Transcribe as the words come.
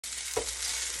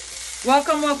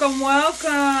Welcome, welcome,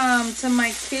 welcome to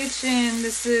my kitchen.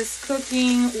 This is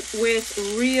Cooking with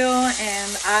Real,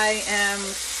 and I am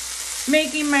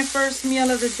making my first meal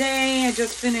of the day. I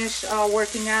just finished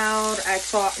working out. I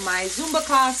taught my Zumba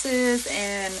classes,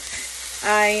 and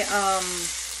I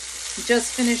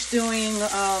just finished doing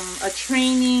a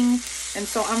training. And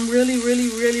so I'm really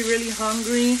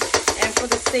hungry. And for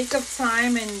the sake of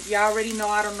time, and you already know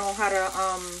I don't know how to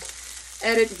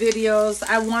edit videos,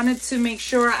 I wanted to make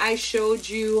sure I showed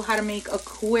you how to make a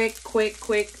quick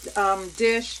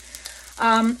dish.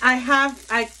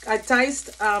 I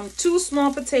diced 2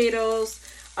 small potatoes,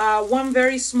 1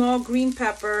 very small green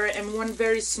pepper, and 1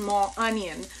 very small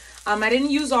onion. I didn't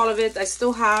use all of it. I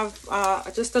still have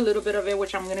just a little bit of it,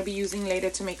 which I'm going to be using later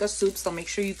to make a soup, so make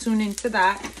sure you tune into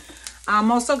that.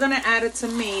 I'm also going to add a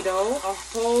tomato, a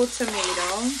whole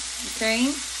tomato,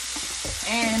 okay?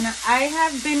 And I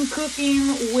have been cooking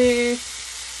with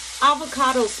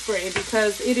avocado spray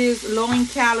because it is low in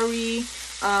calorie,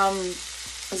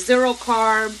 0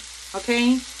 carb,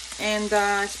 okay? And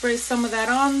I spray some of that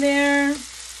on there,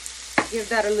 give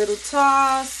that a little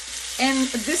toss. And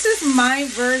this is my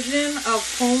version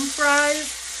of home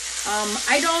fries.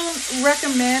 I don't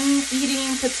recommend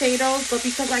eating potatoes, but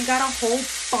because I got a whole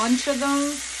bunch of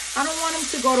them, I don't want them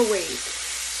to go to waste.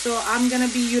 So I'm going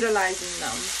to be utilizing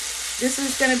them. This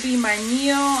is going to be my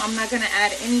meal. I'm not going to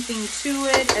add anything to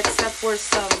it except for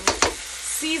some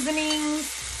seasonings,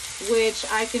 which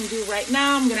I can do right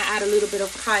now. I'm going to add a little bit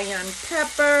of cayenne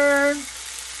pepper.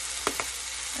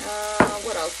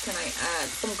 What else can I add?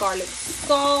 Some garlic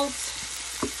salt.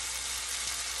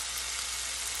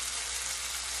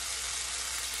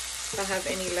 If I have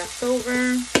any left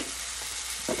over.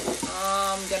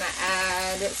 I'm going to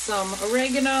add some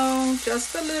oregano.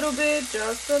 Just a little bit.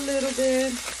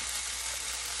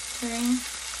 Okay.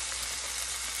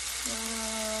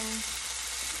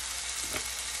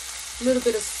 A little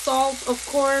bit of salt, of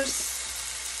course.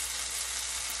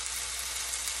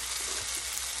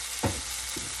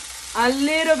 A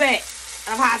little bit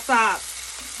of hot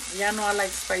sauce. Y'all know I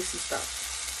like spicy stuff.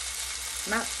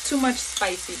 Not too much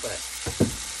spicy, but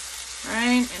all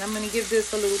right. And I'm gonna give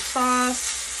this a little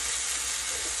toss.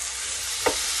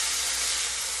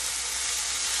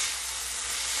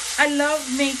 I love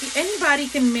making, anybody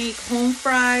can make home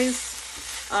fries.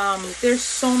 There's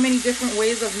so many different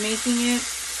ways of making it.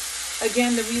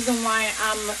 Again, the reason why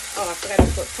I forgot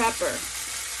to put pepper.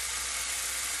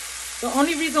 The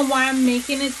only reason why I'm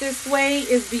making it this way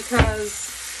is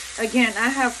because, again, I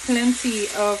have plenty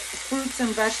of fruits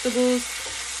and vegetables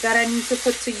that I need to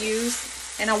put to use,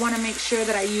 and I want to make sure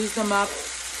that I use them up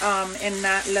and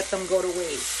not let them go to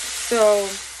waste. So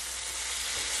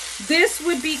this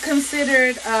would be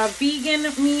considered a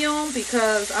vegan meal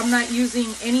because I'm not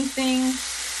using anything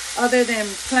other than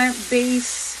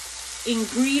plant-based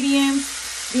ingredients.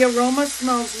 The aroma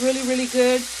smells really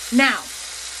good. Now,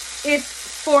 if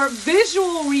for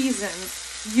visual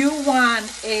reasons you want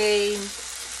a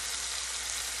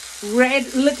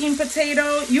red looking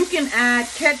potato, you can add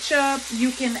ketchup, you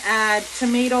can add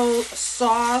tomato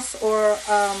sauce, or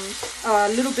a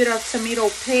little bit of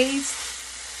tomato paste.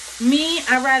 Me,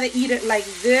 I'd rather eat it like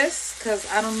this because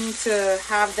I don't need to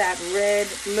have that red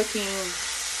looking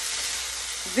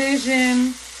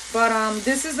vision. But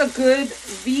this is a good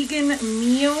vegan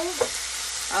meal.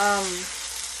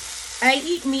 I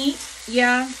eat meat,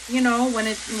 yeah, you know, when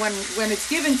it's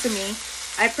given to me.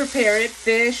 I prepare it,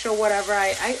 fish or whatever.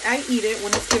 I eat it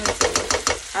when it's given to me.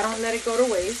 I don't let it go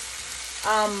to waste.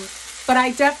 But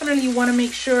I definitely want to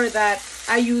make sure that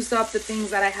I use up the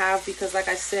things that I have because, like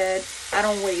I said, I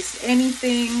don't waste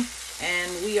anything.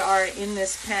 And we are in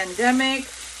this pandemic.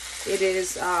 It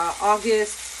is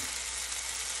August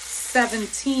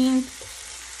 17th.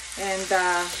 And,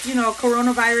 you know,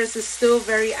 coronavirus is still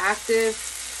very active.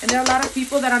 And there are a lot of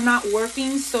people that are not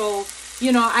working. So,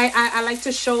 you know, I like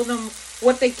to show them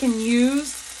what they can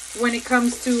use when it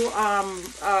comes to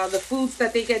the foods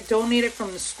that they get donated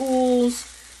from the schools,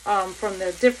 from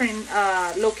the different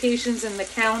locations in the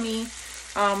county.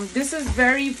 This is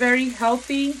very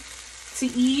healthy to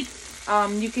eat.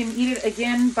 You can eat it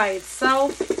again by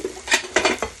itself.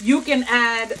 You can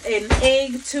add an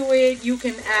egg to it. You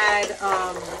can add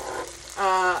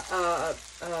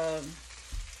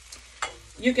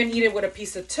you can eat it with a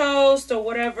piece of toast or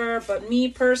whatever. But me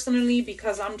personally,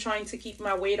 because I'm trying to keep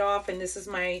my weight off and this is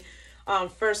my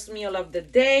first meal of the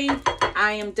day,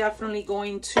 I am definitely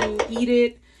going to eat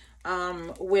it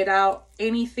without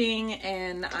anything.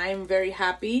 And I'm very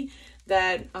happy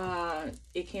that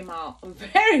it came out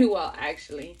very well,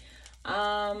 actually.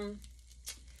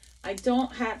 I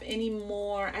don't have any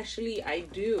more. Actually, I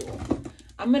do.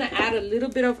 I'm gonna add a little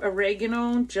bit of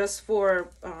oregano just for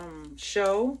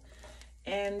show.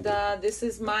 And this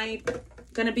is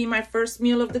gonna be my first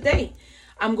meal of the day.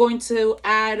 I'm going to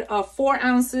add a 4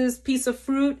 ounces piece of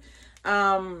fruit.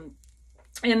 And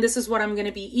this is what I'm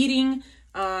gonna be eating.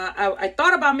 I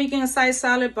thought about making a side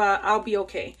salad, but I'll be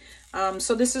okay.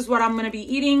 So this is what I'm going to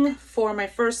be eating for my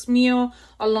first meal,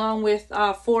 along with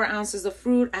 4 ounces of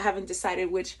fruit. I haven't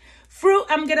decided which fruit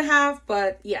I'm going to have,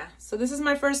 but yeah. So this is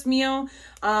my first meal.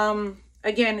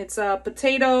 Again, it's a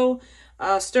potato,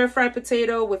 stir-fried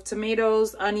potato with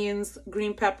tomatoes, onions,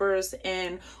 green peppers,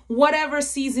 and whatever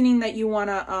seasoning that you want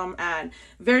to add.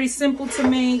 Very simple to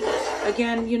make.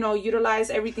 Again, you know, utilize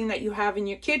everything that you have in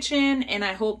your kitchen, and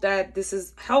I hope that this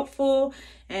is helpful.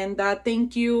 And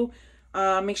thank you.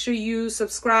 Make sure you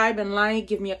subscribe and like,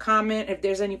 give me a comment. If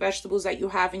there's any vegetables that you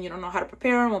have and you don't know how to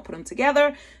prepare them or put them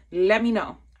together, let me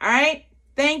know. All right.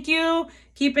 Thank you.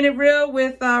 Keeping it real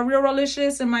with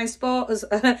Real.raw.Licious in my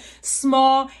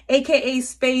small, aka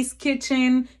space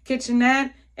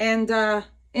kitchenette. And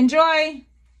enjoy.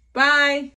 Bye.